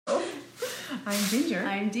I'm Ginger.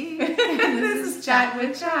 I'm Dee. This is Chat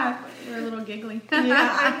with Chap. We're a little giggly. Yeah,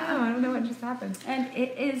 I know. I don't know what just happened. And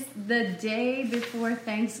it is the day before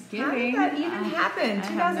Thanksgiving. How did that even happen? I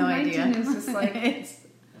have no 2019 idea. is just like... It's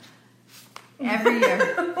every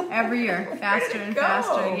year, faster and go?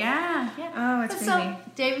 faster. Yeah. Oh, it's crazy. So,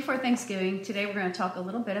 day before Thanksgiving, today we're going to talk a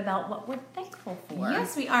little bit about what we're thankful for.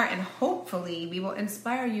 Yes, we are. And hopefully we will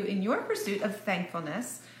inspire you in your pursuit of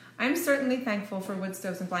thankfulness. I'm certainly thankful for wood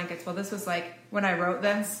stoves and blankets. Well, this was like when I wrote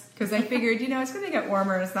this, because I figured, it's going to get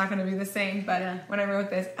warmer. It's not going to be the same. But when I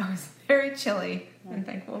wrote this, I was very chilly and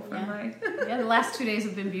thankful for mine. The last 2 days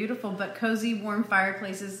have been beautiful, but cozy, warm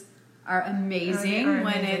fireplaces are amazing,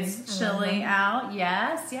 when it's chilly out.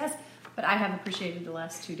 Yes. But I have appreciated the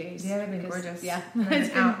last 2 days. Yeah, they've been gorgeous. Yeah,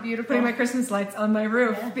 it's been beautiful. Putting my Christmas lights on my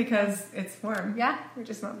roof because it's warm. Yeah. We're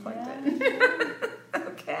just not plugged in.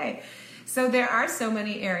 Okay. So there are so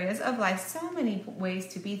many areas of life, so many ways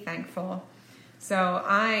to be thankful. So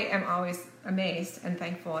I am always amazed and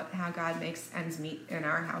thankful at how God makes ends meet in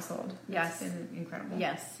our household. Yes. It's been incredible.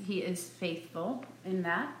 Yes, He is faithful in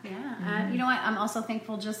that. Yeah. Mm-hmm. And you know what? I'm also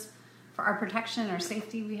thankful just for our protection and our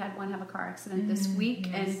safety. We had one have a car accident this week.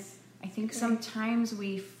 Yes. And I think sometimes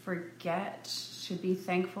we forget to be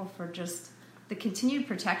thankful for just the continued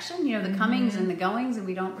protection, the comings and the goings, and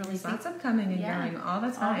we don't really There's think. lots of coming and going all the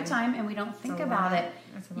time. All the time, and we don't think It's a about lot. it.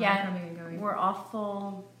 That's a lot of coming and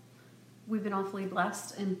going. We've been awfully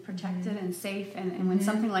blessed and protected and safe, and when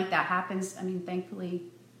something like that happens, thankfully,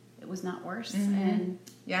 it was not worse. And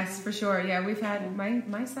yes, for sure. Yeah, we've had,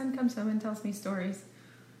 my son comes home and tells me stories,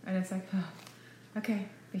 and it's like, oh, okay,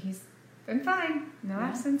 but he's been fine. No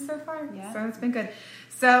absence so far. Yeah. So it's been good.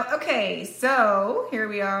 So, okay, so here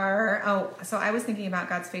we are. Oh, so I was thinking about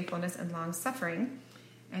God's faithfulness and long suffering,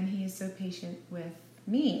 and He is so patient with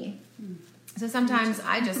me. So sometimes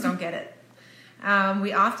I just don't get it.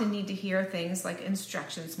 We often need to hear things like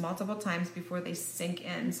instructions multiple times before they sink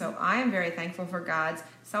in. So I am very thankful for God's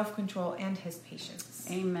self-control and His patience.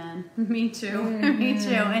 Amen. Me too. Me too.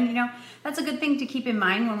 And that's a good thing to keep in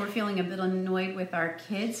mind when we're feeling a bit annoyed with our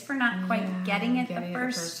kids for not quite getting it the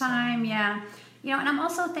first time. Yeah. And I'm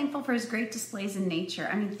also thankful for His great displays in nature.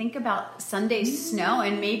 Think about Sunday's snow,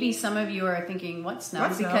 and maybe some of you are thinking, what snow?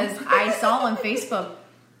 Because I saw on Facebook,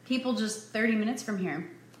 people just 30 minutes from here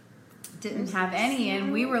didn't have any,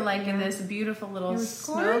 and we were like in this beautiful little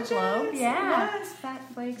snow globe. Yeah. Yes,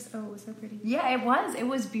 fat flakes. Oh, it was so pretty. Yeah, it was. It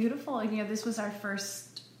was beautiful. And this was our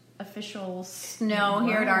first official snow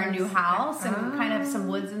here at our new house, and kind of some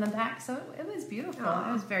woods in the back. So it was beautiful.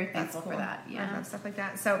 I was very thankful for that. Yeah, I love stuff like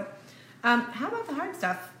that. So, how about the hard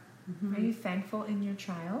stuff? Are you thankful in your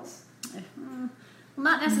trials?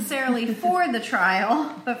 Not necessarily for the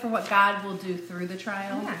trial, but for what God will do through the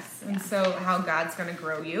trial. Yes. And so how God's going to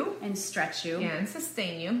grow you. And stretch you. And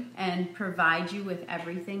sustain you. And provide you with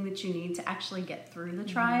everything that you need to actually get through the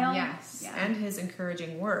trial. Yes. Yeah. And His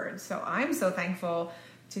encouraging words. So I'm so thankful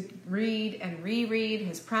to read and reread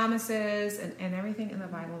His promises and everything in the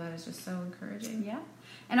Bible that is just so encouraging. Yeah.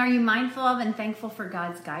 And are you mindful of and thankful for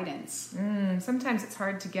God's guidance? Sometimes it's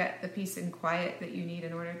hard to get the peace and quiet that you need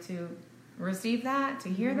in order to receive that, to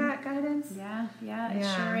hear that guidance. Yeah, it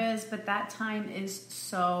sure is. But that time is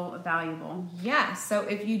so valuable. Yeah, so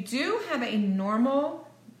if you do have a normal,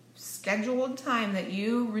 scheduled time that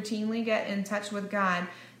you routinely get in touch with God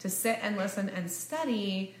to sit and listen and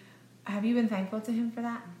study, have you been thankful to Him for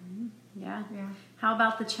that? Yeah. How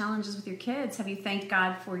about the challenges with your kids? Have you thanked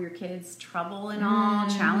God for your kids' trouble and all,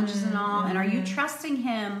 challenges and all? And are you trusting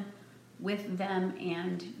Him with them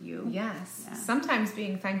and you? Yes. Yeah. Sometimes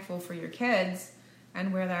being thankful for your kids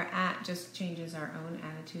and where they're at just changes our own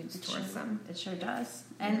attitudes towards them. It sure does.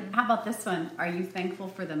 And how about this one? Are you thankful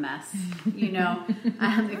for the mess?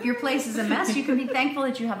 If your place is a mess, you can be thankful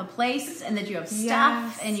that you have a place and that you have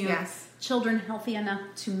stuff and you have children healthy enough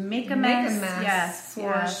to make a mess. Yes,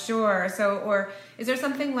 for sure. So, or is there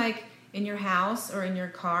something like in your house or in your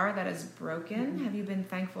car that is broken? Have you been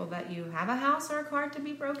thankful that you have a house or a car to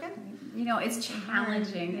be broken? It's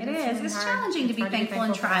challenging. It is. It's challenging to be thankful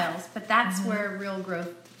in trials, but that's where real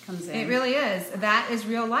growth comes in. It really is. That is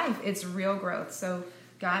real life. It's real growth. So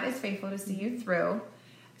God is faithful to see you through.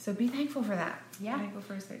 So be thankful for that. Yeah. Be thankful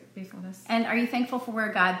for His faithfulness. And are you thankful for where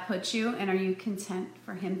God put you? And are you content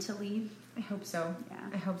for Him to lead? I hope so. Yeah.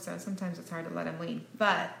 I hope so. Sometimes it's hard to let Him lead.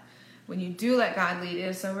 But when you do let God lead, it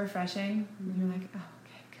is so refreshing. You're like, oh,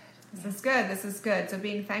 okay, good. This is good. This is good. So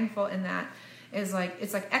being thankful in that is like,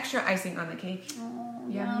 it's like extra icing on the cake. Oh,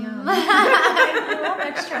 yum. I love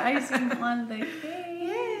extra icing on the cake.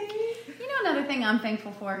 Yay. Another thing I'm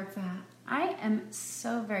thankful for. What's that? I am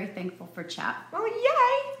so very thankful for Chap. Oh,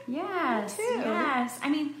 yay! Yes. Me too. Yes.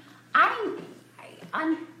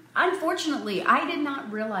 unfortunately, I did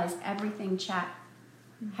not realize everything CHAP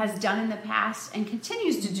has done in the past and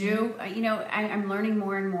continues to do. You know, I'm learning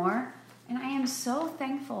more and more. And I am so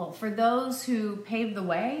thankful for those who paved the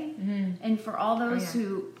way and for all those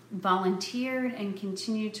who volunteered and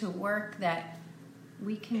continue to work, that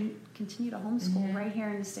we can continue to homeschool right here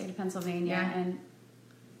in the state of Pennsylvania. And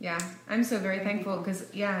I'm so very thankful because,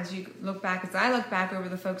 as you look back, as I look back over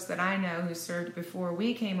the folks that I know who served before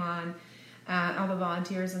we came on, all the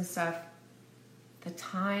volunteers and stuff, the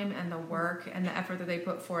time and the work and the effort that they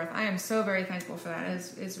put forth, I am so very thankful for that.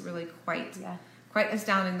 It's really quite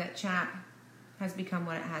astounding that CHAP has become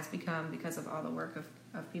what it has become because of all the work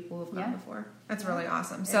of people who have gone before. That's really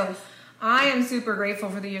awesome. So I am super grateful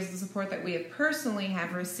for the years of support that we have personally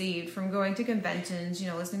have received from going to conventions,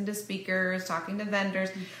 listening to speakers, talking to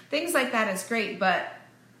vendors, things like that is great. But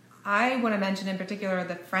I want to mention in particular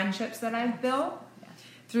the friendships that I've built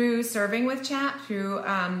through serving with CHAP, through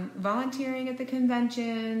volunteering at the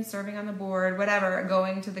convention, serving on the board, whatever,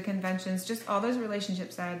 going to the conventions, just all those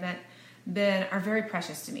relationships that I've been are very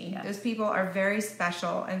precious to me. Those people are very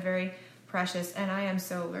special and very precious, and I am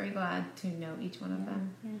so very glad to know each one of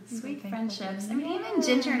them. Sweet friendships. I mean, even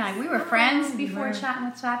Ginger and I, we were friends before Chatting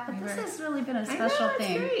with CHAP, but this has really been a special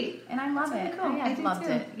thing. Great. And I love it. Cool. I loved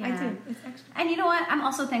it. I do. It's extra. And you know what? I'm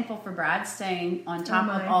also thankful for Brad staying on top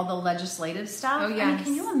of all the legislative stuff. Oh, yes. I mean,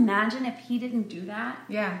 can you imagine if he didn't do that?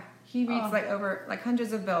 Yeah. He reads over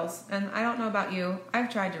hundreds of bills, and I don't know about you. I've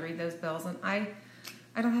tried to read those bills, and I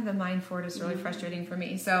don't have the mind for it. It's really frustrating for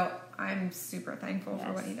me. So I'm super thankful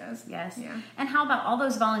for what he does. Yes. Yeah. And how about all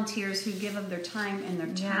those volunteers who give of their time and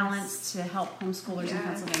their talents to help homeschoolers in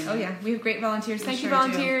Pennsylvania? Oh, yeah. We have great volunteers. Thank you, sure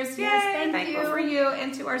volunteers. do. Yes, thank thankful you. for you.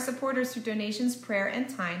 And to our supporters through donations, prayer, and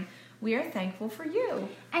time, we are thankful for you.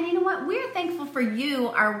 And you know what? We're thankful for you,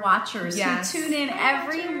 our watchers, who tune in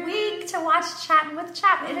every week to watch Chatting with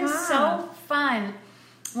CHAP. It is so fun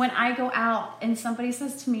when I go out and somebody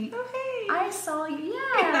says to me, "Oh, hey, I saw you."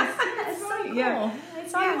 Yes, it's so cool. Yeah. I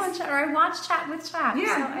saw you on Chat, or I watched Chat with CHAP.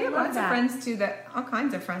 Yeah, so I have lots of friends too all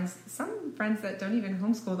kinds of friends. Some friends that don't even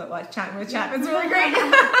homeschool that watch Chatting with CHAP. It's really great.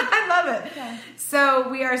 I love it. Yeah. So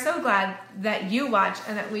we are so glad that you watch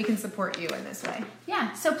and that we can support you in this way.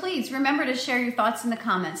 Yeah, so please remember to share your thoughts in the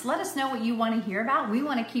comments. Let us know what you want to hear about. We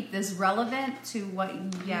want to keep this relevant to what you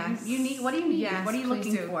need. What do you need? Yes, what are you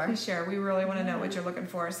looking for? Please share. We really want to know what you're looking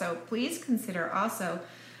for. So please consider also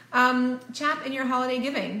CHAP in your holiday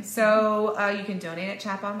giving. So you can donate at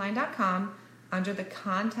chaponline.com. Under the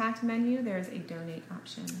contact menu, there's a donate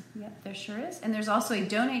option. Yep, there sure is. And there's also a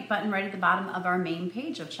donate button right at the bottom of our main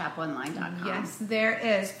page of chaponline.com. Yes, there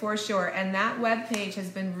is, for sure. And that webpage has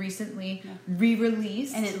been recently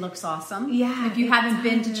re-released. And it looks awesome. Yeah. If you haven't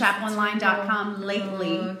been to chaponline.com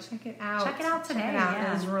lately, check it out. Check it out today. Check it out.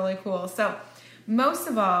 Yeah. It is really cool. So, most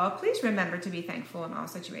of all, please remember to be thankful in all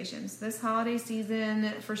situations. This holiday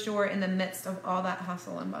season, for sure, in the midst of all that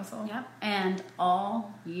hustle and bustle. Yep, and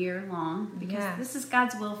all year long, because this is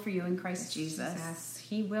God's will for you in Christ Jesus. Yes,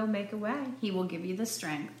 He will make a way. He will give you the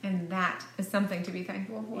strength. And that is something to be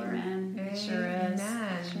thankful for. Amen. It sure is.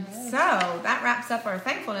 Amen. Sure is. So, that wraps up our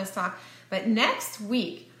thankfulness talk. But next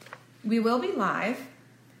week, we will be live.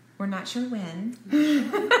 We're not sure when.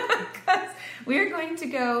 Because we're going to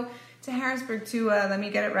go to Harrisburg to, let me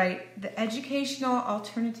get it right, the Educational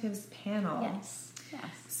Alternatives Panel. Yes.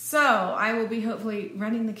 So I will be hopefully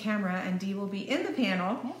running the camera, and Dee will be in the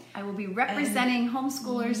panel. Yeah. I will be representing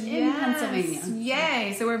homeschoolers in Pennsylvania.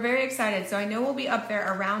 Yay! So we're very excited. So I know we'll be up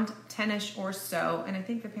there around 10ish or so, and I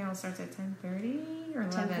think the panel starts at 10:30 or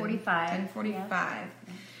 10:45. 10:45. Yeah.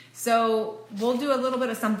 So we'll do a little bit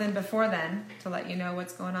of something before then to let you know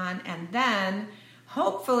what's going on, and then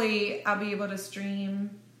hopefully I'll be able to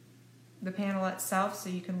stream the panel itself so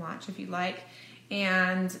you can watch if you'd like.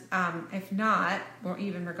 And if not, or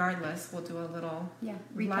even regardless, we'll do a little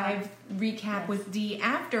live recap with Dee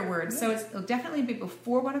afterwards. So it'll definitely be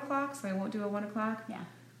before 1 o'clock, so I won't do a 1 o'clock. Yeah.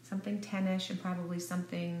 Something 10ish and probably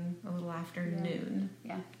something a little after noon.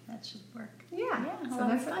 Yeah, that should work. Yeah. So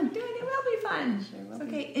that's fun. what I'm doing. It will be fun. Sure will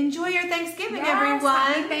Okay. Enjoy your Thanksgiving, Yes, everyone.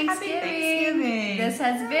 Happy Thanksgiving. Happy Thanksgiving. This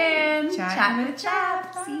has been Chatting with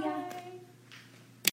CHAP. See ya.